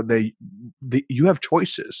 sisters out there. You have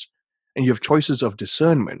choices, and you have choices of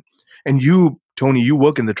discernment. And you, Tony, you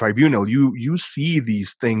work in the tribunal. You see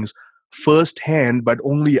these things firsthand, but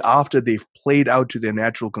only after they've played out to their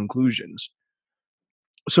natural conclusions.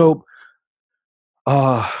 So,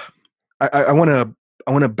 uh, I want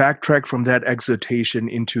to backtrack from that exhortation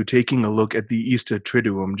into taking a look at the Easter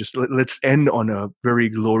Triduum. Just let's end on a very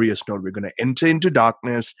glorious note. We're going to enter into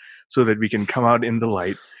darkness so that we can come out in the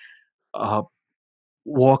light.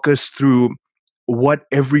 Walk us through what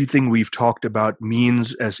everything we've talked about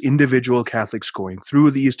means as individual Catholics going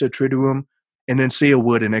through the Easter Triduum, and then say a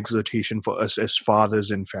word in exhortation for us as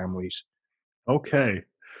fathers and families. Okay.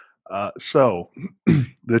 So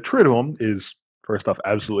the Triduum is, first off,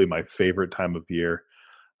 absolutely my favorite time of year.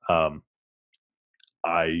 Um,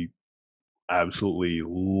 I absolutely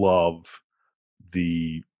love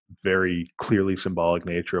the very clearly symbolic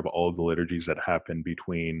nature of all of the liturgies that happen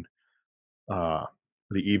between uh,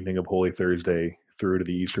 the evening of Holy Thursday through to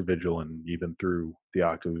the Easter Vigil and even through the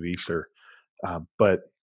octave of Easter. But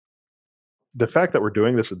the fact that we're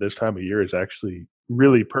doing this at this time of year is actually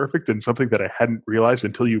really perfect and something that I hadn't realized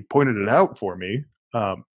until you pointed it out for me.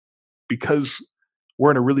 Um, because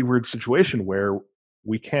we're in a really weird situation where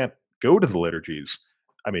we can't go to the liturgies.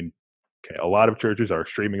 I mean, okay, a lot of churches are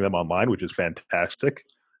streaming them online, which is fantastic,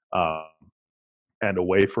 um, and a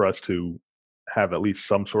way for us to have at least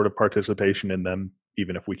some sort of participation in them,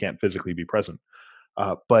 even if we can't physically be present.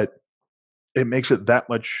 But it makes it that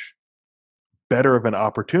much better of an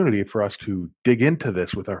opportunity for us to dig into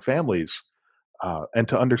this with our families and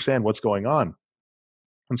to understand what's going on.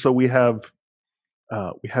 And so we have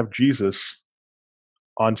Jesus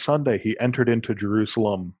on Sunday. He entered into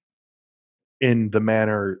Jerusalem in the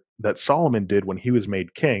manner that Solomon did when he was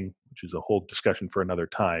made king, which is a whole discussion for another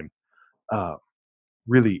time. Uh,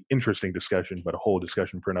 really interesting discussion, but a whole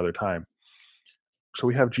discussion for another time. So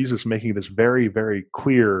we have Jesus making this very, very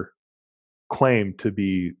clear claim to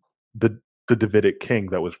be the the Davidic king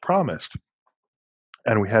that was promised.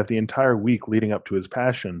 And we have the entire week leading up to his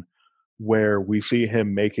passion where we see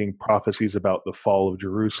him making prophecies about the fall of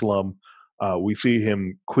Jerusalem. We see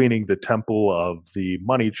him cleaning the temple of the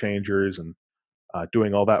money changers and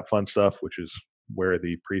doing all that fun stuff, which is where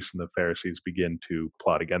the priests and the Pharisees begin to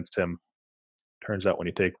plot against him. Turns out when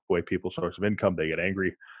you take away people's source of income, they get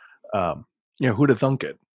angry. Um, Yeah, who'd have thunk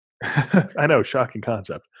it? I know, shocking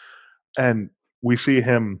concept. And we see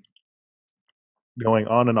him going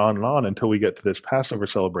on and on and on until we get to this Passover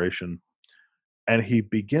celebration. And he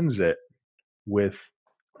begins it with,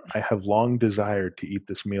 I have long desired to eat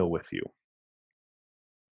this meal with you,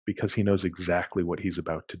 because he knows exactly what he's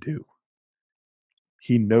about to do.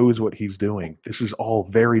 He knows what he's doing. This is all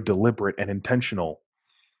very deliberate and intentional.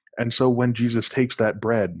 And so when Jesus takes that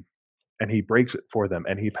bread and he breaks it for them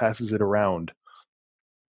and he passes it around,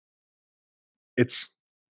 it's,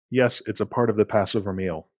 yes, it's a part of the Passover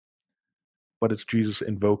meal, but it's Jesus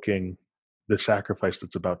invoking the sacrifice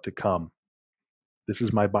that's about to come. This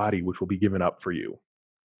is my body, which will be given up for you.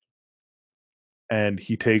 And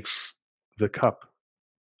he takes the cup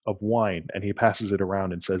of wine and he passes it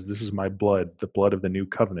around and says, this is my blood, the blood of the new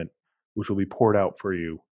covenant, which will be poured out for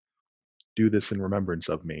you. Do this in remembrance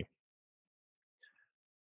of me.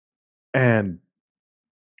 And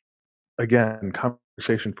again,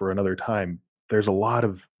 conversation for another time. There's a lot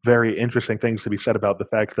of very interesting things to be said about the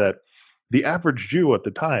fact that the average Jew at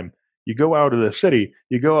the time, You go out of the city,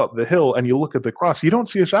 you go up the hill, and you look at the cross. You don't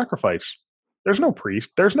see a sacrifice. There's no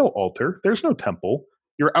priest. There's no altar. There's no temple.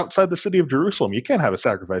 You're outside the city of Jerusalem. You can't have a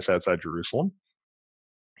sacrifice outside Jerusalem.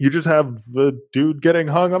 You just have the dude getting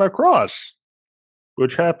hung on a cross,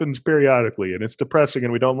 which happens periodically, and it's depressing,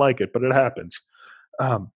 and we don't like it, but it happens.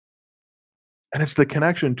 Um, and it's the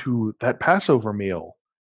connection to that Passover meal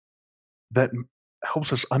that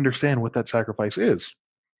helps us understand what that sacrifice is,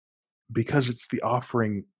 because it's the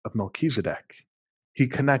offering of Melchizedek. He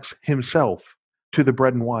connects himself to the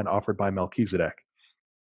bread and wine offered by Melchizedek.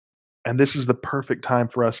 And this is the perfect time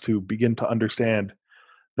for us to begin to understand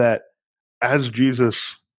that as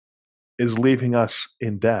Jesus is leaving us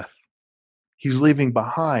in death, he's leaving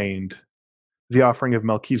behind the offering of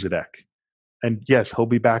Melchizedek. And yes, he'll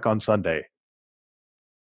be back on Sunday,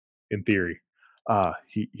 in theory.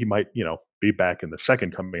 He might, be back in the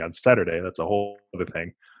second coming on Saturday. That's a whole other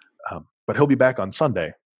thing. But he'll be back on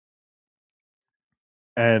Sunday,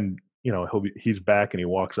 and he's back and he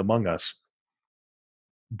walks among us.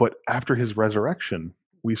 But after his resurrection,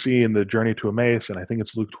 we see in the journey to Emmaus, and I think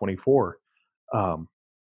it's Luke 24, um,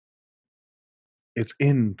 it's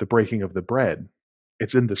in the breaking of the bread,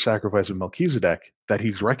 it's in the sacrifice of Melchizedek that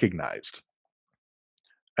he's recognized.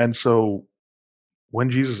 And so when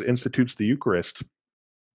Jesus institutes the Eucharist,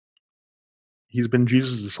 he's been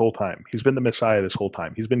Jesus this whole time. He's been the Messiah this whole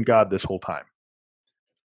time. He's been God this whole time.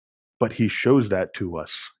 But he shows that to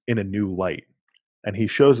us in a new light. And he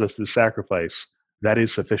shows us the sacrifice that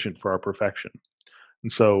is sufficient for our perfection.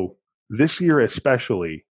 And so this year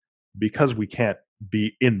especially, because we can't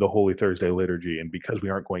be in the Holy Thursday liturgy and because we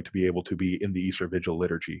aren't going to be able to be in the Easter Vigil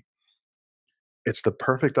liturgy, it's the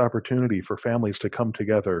perfect opportunity for families to come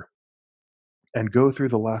together and go through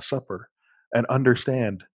the Last Supper and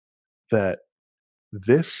understand that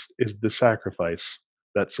this is the sacrifice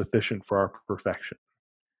that's sufficient for our perfection.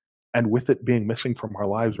 And with it being missing from our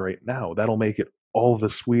lives right now, that'll make it all the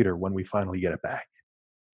sweeter when we finally get it back.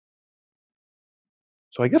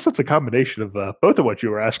 So I guess it's a combination of both of what you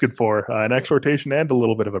were asking for, an exhortation and a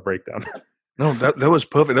little bit of a breakdown. No, that was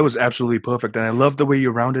perfect. That was absolutely perfect. And I love the way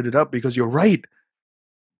you rounded it up, because you're right.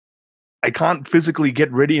 I can't physically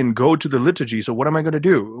get ready and go to the liturgy. So what am I going to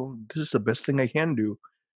do? Well, this is the best thing I can do.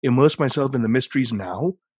 Immerse myself in the mysteries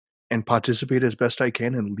now and participate as best I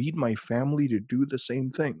can and lead my family to do the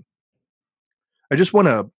same thing. I just want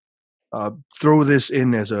to throw this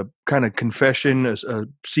in as a kind of confession, as a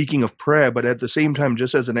seeking of prayer, but at the same time,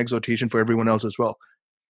 just as an exhortation for everyone else as well.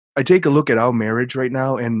 I take a look at our marriage right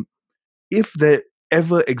now, and if there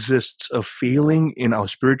ever exists a failing in our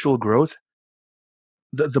spiritual growth,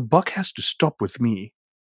 the buck has to stop with me.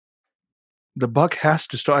 The buck has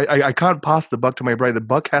to stop. I can't pass the buck to my bride. The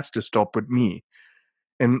buck has to stop with me.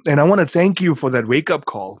 And I want to thank you for that wake-up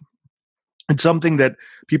call. It's something that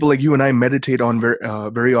people like you and I meditate on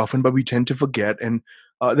very often, but we tend to forget. And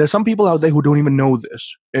there's some people out there who don't even know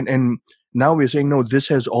this. And now we're saying, no, this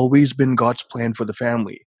has always been God's plan for the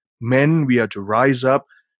family. Men, we are to rise up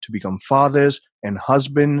to become fathers and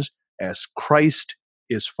husbands as Christ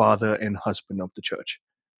is father and husband of the church.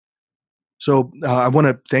 So I want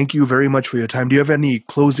to thank you very much for your time. Do you have any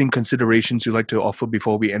closing considerations you'd like to offer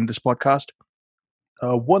before we end this podcast?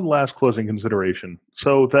 One last closing consideration.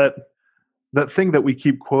 So that thing that we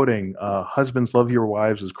keep quoting, husbands, love your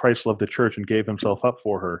wives as Christ loved the church and gave himself up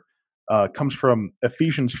for her, comes from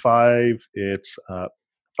Ephesians 5. It's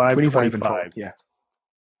 5:25. Yeah.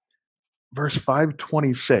 Verse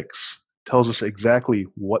 5:26 tells us exactly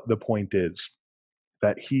what the point is,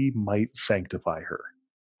 that he might sanctify her.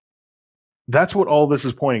 That's what all this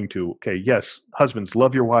is pointing to. Okay, yes, husbands,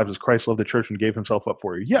 love your wives as Christ loved the church and gave himself up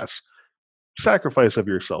for you. Yes, sacrifice of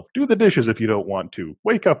yourself. Do the dishes if you don't want to.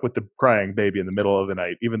 Wake up with the crying baby in the middle of the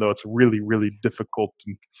night, even though it's really, really difficult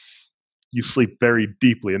and you sleep very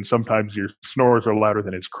deeply, and sometimes your snores are louder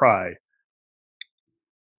than his cry.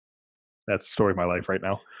 That's the story of my life right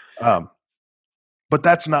now. But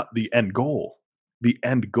that's not the end goal. The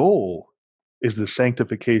end goal is the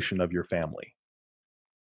sanctification of your family.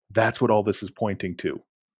 That's what all this is pointing to.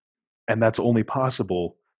 And that's only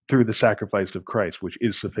possible through the sacrifice of Christ, which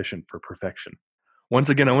is sufficient for perfection. Once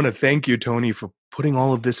again, I want to thank you, Tony, for putting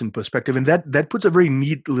all of this in perspective. And that puts a very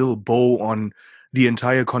neat little bow on the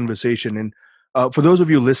entire conversation. And for those of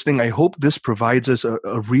you listening, I hope this provides us a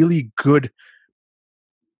really good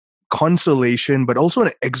consolation, but also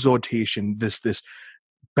an exhortation, this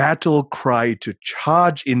battle cry to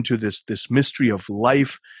charge into this mystery of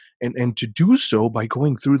life, and to do so by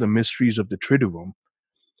going through the mysteries of the Triduum.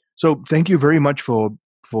 So thank you very much for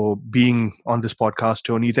being on this podcast,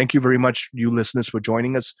 Tony. Thank you very much, you listeners, for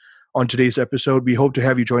joining us on today's episode. We hope to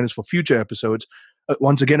have you join us for future episodes.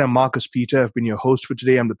 Once again, I'm Marcus Peter. I've been your host for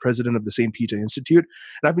today. I'm the president of the St. Peter Institute.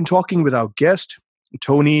 And I've been talking with our guest,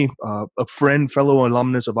 Tony, a friend, fellow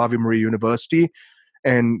alumnus of Ave Maria University.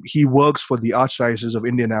 And he works for the Archdiocese of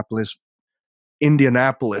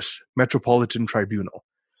Indianapolis Metropolitan Tribunal.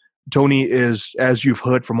 Tony is, as you've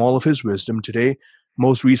heard from all of his wisdom today,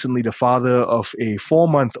 most recently the father of a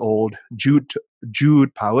 4-month-old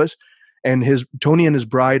Jude Powers, and Tony and his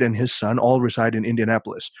bride and his son all reside in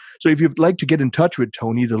Indianapolis. So if you'd like to get in touch with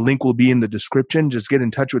Tony, the link will be in the description. Just get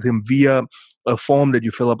in touch with him via a form that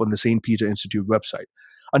you fill up on the St. Peter Institute website.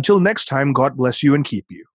 Until next time, God bless you and keep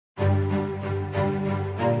you.